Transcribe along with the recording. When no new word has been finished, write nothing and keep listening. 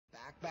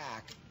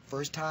Back,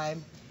 first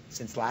time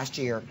since last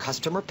year,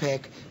 customer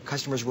pick.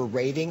 Customers were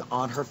raving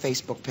on her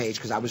Facebook page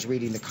because I was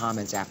reading the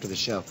comments after the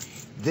show.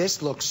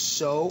 This looks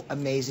so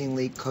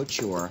amazingly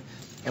couture,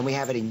 and we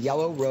have it in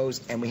yellow,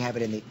 rose, and we have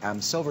it in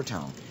the silver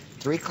tone.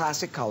 3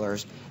 classic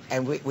colors,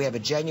 and we have a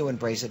genuine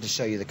bracelet to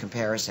show you the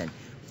comparison.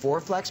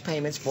 4 flex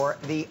payments for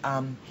the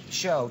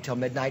show till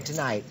midnight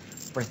tonight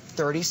for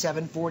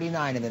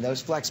 $37.49, and then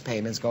those flex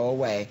payments go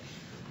away.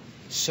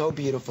 So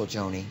beautiful,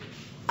 Joni.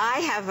 I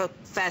have a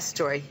fast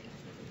story.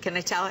 Can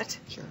I tell it?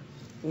 Sure.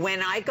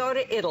 When I go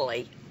to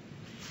Italy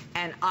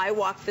and I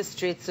walk the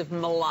streets of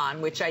Milan,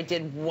 which I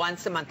did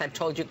once a month, I've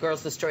told you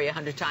girls the story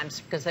 100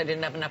 times because I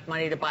didn't have enough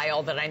money to buy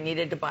all that I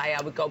needed to buy.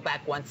 I would go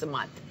back once a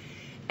month.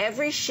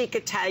 Every chic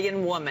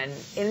Italian woman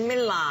in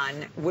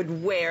Milan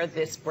would wear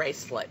this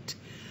bracelet.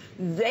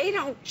 They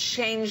don't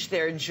change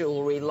their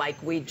jewelry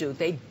like we do.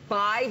 They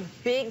buy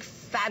big,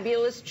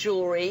 fabulous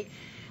jewelry.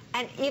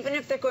 And even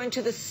if they're going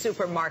to the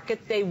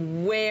supermarket, they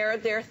wear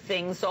their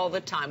things all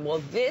the time.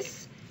 Well,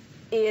 this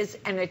is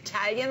an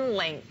Italian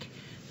link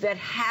that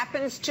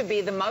happens to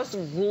be the most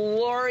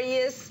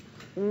glorious,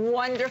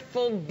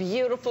 wonderful,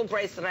 beautiful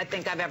bracelet I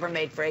think I've ever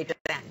made for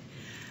HSN.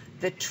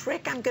 The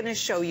trick I'm going to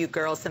show you,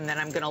 girls, and then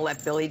I'm going to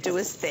let Billy do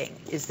his thing,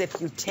 is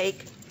if you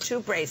take 2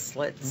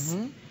 bracelets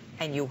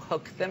and you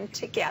hook them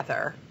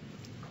together,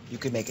 you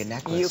can make a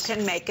necklace. You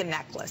can make a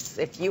necklace.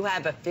 If you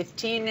have a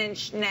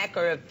 15-inch neck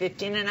or a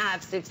 15.5,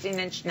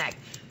 16-inch neck,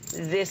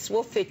 this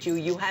will fit you.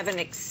 You have an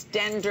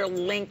extender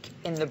link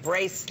in the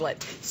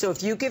bracelet. So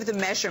if you give the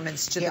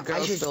measurements to the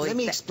girls, let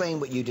me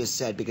explain what you just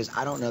said, because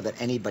I don't know that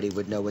anybody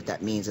would know what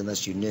that means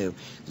unless you knew.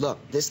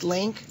 Look, this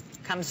link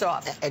comes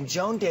off. And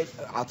Joan did,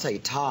 I'll tell you,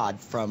 Todd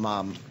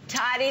from...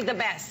 Toddy the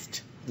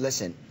best.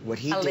 Listen, what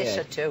he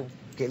Alicia did... too.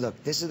 Okay,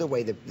 look, this is the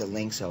way the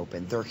links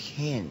open. They're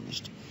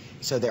hinged.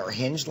 So they're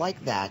hinged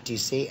like that, do you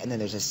see? And then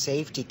there's a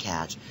safety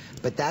catch.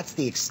 But that's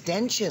the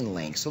extension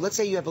link. So let's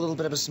say you have a little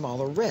bit of a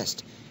smaller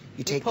wrist.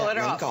 You take that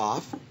link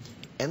off,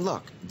 and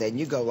look, then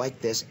you go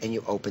like this, and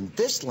you open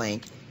this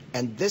link,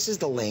 and this is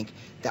the link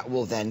that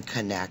will then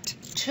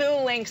connect.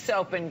 2 links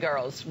open,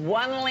 girls.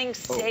 1 link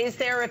stays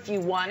there if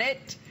you want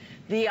it.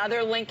 The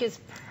other link is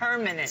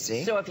permanent.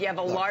 See? So if you have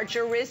a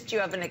larger wrist, you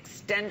have an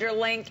extender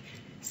link.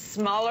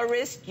 Smaller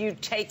wrist, you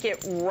take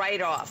it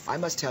right off. I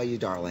must tell you,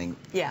 darling,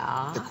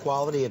 the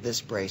quality of this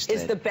bracelet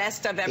is the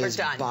best I've ever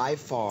done. By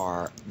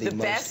far the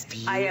most best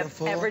beautiful I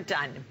have ever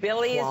done.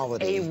 Billy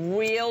quality. is a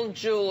real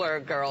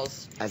jeweler,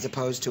 girls. As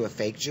opposed to a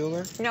fake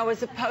jeweler? No,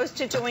 as opposed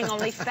to doing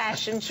only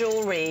fashion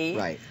jewelry.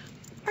 Right.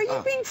 Are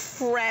you being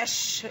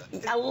fresh?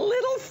 A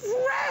little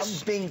fresh?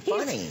 I'm being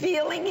funny. He's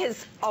feeling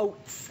his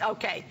oats.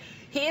 Okay.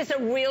 He is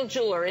a real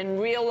jeweler. In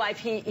real life,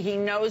 he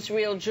knows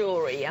real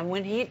jewelry. And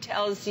when he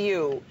tells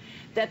you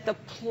that the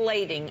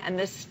plating and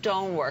the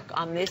stonework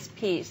on this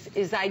piece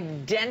is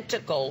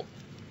identical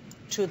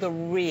to the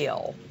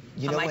real,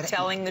 am I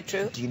telling the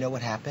truth? Do you know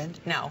what happened?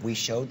 No. We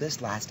showed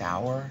this last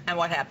hour. And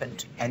what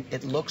happened? And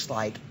it looks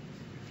like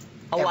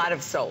a lot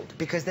have sold.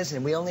 Because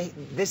listen,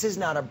 this is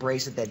not a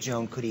bracelet that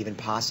Joan could even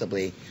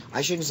possibly,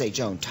 I shouldn't say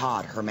Joan,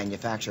 Todd, her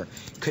manufacturer,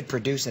 could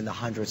produce in the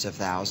hundreds of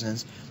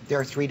thousands. There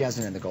are 3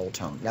 dozen in the gold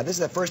tone. Now, this is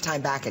the first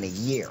time back in a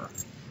year.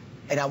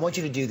 And I want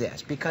you to do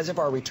this. Because of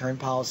our return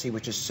policy,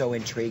 which is so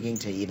intriguing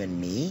to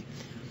even me,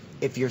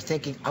 if you're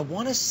thinking, I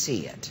want to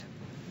see it,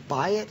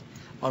 buy it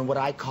on what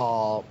I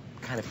call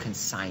kind of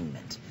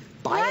consignment.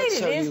 Buy it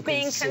so it is you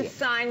being can see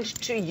consigned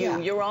to you. Yeah.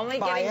 You're only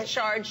getting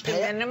charged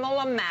a minimal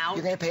amount.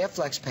 You're going to pay a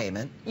flex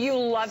payment. You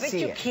love it,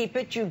 you keep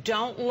it. You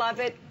don't love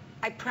it,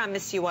 I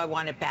promise you I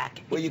want it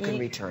back. Well, you can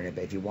return it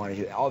if you want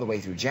to, all the way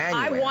through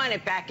January. I want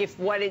it back if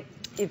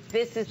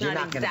this is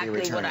not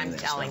exactly what I'm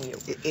telling you.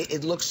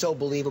 It looks so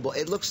believable.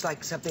 It looks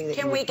like something that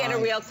Can we get a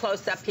real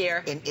close-up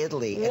here? In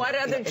Italy. What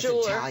other jeweler?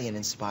 It's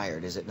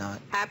Italian-inspired, is it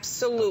not?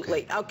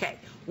 Absolutely. Okay.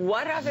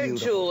 What other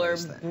jeweler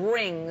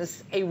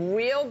brings a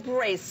real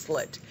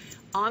bracelet?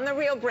 On the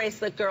real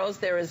bracelet, girls,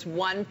 there is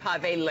 1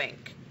 Pavé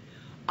link.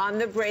 On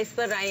the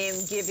bracelet I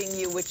am giving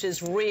you, which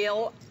is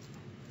real,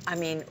 I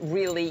mean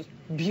really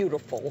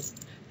beautiful,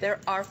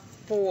 there are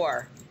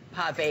 4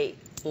 Pavé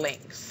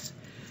links.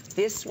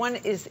 This one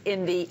is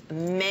in the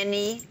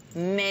many,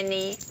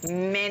 many,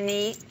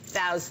 many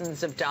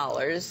thousands of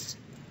dollars.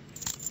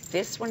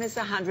 This one is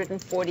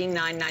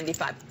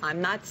 $149.95. I'm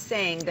not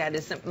saying that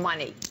isn't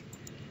money,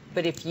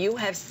 but if you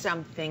have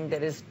something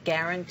that is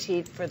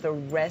guaranteed for the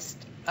rest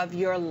of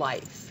your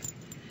life,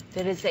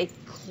 that is a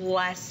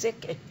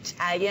classic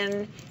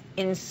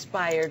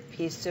Italian-inspired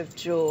piece of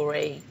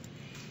jewelry,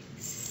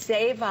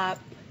 save up,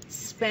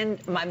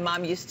 spend. My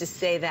mom used to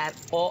say that.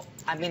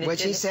 What'd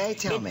she say?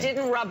 Tell me. It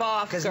didn't rub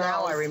off, girls. Because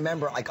now I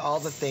remember, like, all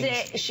the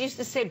things. She used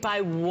to say,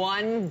 buy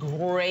 1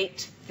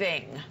 great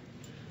thing.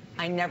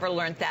 I never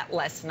learned that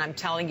lesson. I'm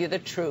telling you the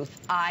truth.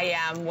 I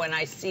am, when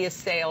I see a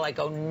sale, I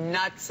go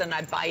nuts and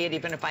I buy it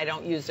even if I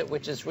don't use it,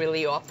 which is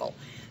really awful.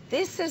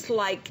 This is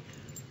like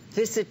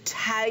this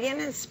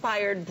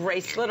Italian-inspired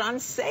bracelet on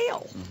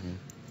sale.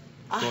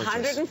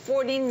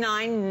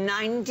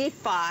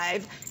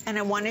 $149.95, and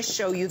I want to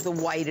show you the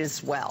white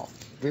as well.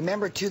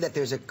 remember, too, that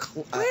there's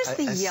Where's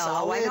the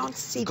yellow? I don't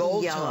see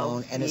gold the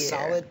yellow tone and here. a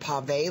solid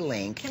pave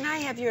link. Can I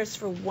have yours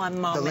for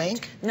one moment? The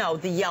link? No,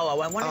 the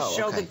yellow. I want to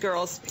show okay. the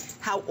girls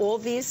how all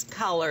these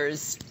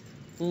colors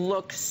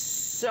look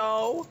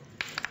so...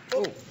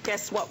 Ooh,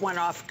 guess what went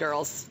off,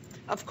 girls?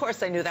 Of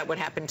course, I knew that would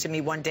happen to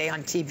me one day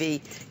on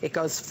TV. It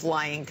goes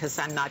flying because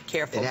I'm not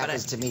careful. It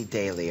happens to me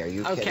daily. Are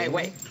you kidding me? Okay,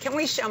 wait. Can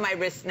we show my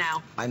wrist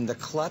now? I'm the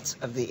klutz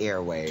of the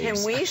airwaves.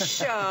 Can we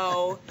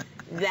show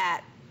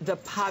that the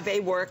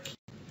pave work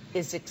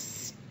is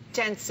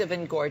extensive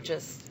and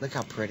gorgeous? Look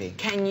how pretty.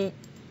 Can you...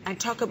 And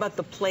talk about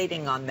the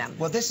plating on them.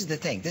 Well, this is the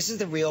thing. This is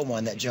the real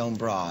one that Joan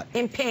brought.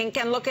 In pink,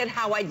 and look at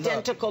how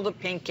identical the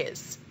pink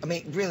is. I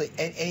mean, really,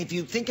 and if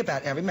you think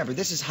about it, now remember,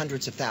 this is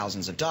hundreds of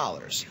thousands of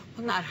dollars.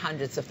 Well, not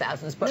hundreds of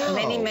thousands, but No.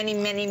 many.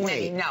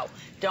 No,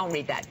 don't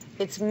read that.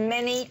 It's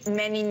many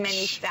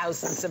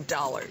thousands of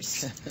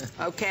dollars.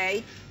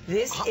 Okay?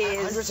 This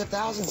is... Hundreds of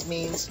thousands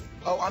means...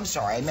 Oh, I'm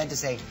sorry. I meant to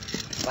say,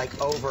 like,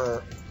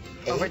 over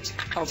 8, Over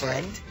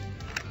 10. 8.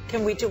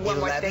 Can we do one 11,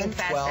 more thing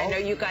fast? 12. I know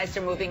you guys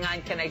are moving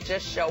on. Can I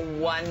just show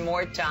one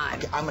more time?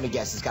 Okay, I'm going to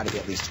guess it's got to be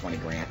at least 20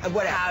 grand.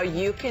 Whatever. How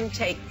you can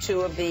take two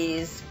of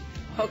these,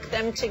 hook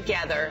them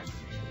together,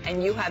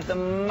 and you have the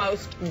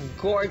most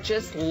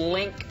gorgeous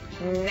link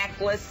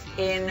necklace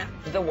in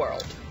the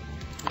world.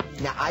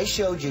 Now, I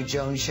showed you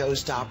Joan's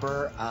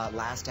Showstopper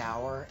last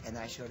hour, and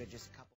then I showed it just a couple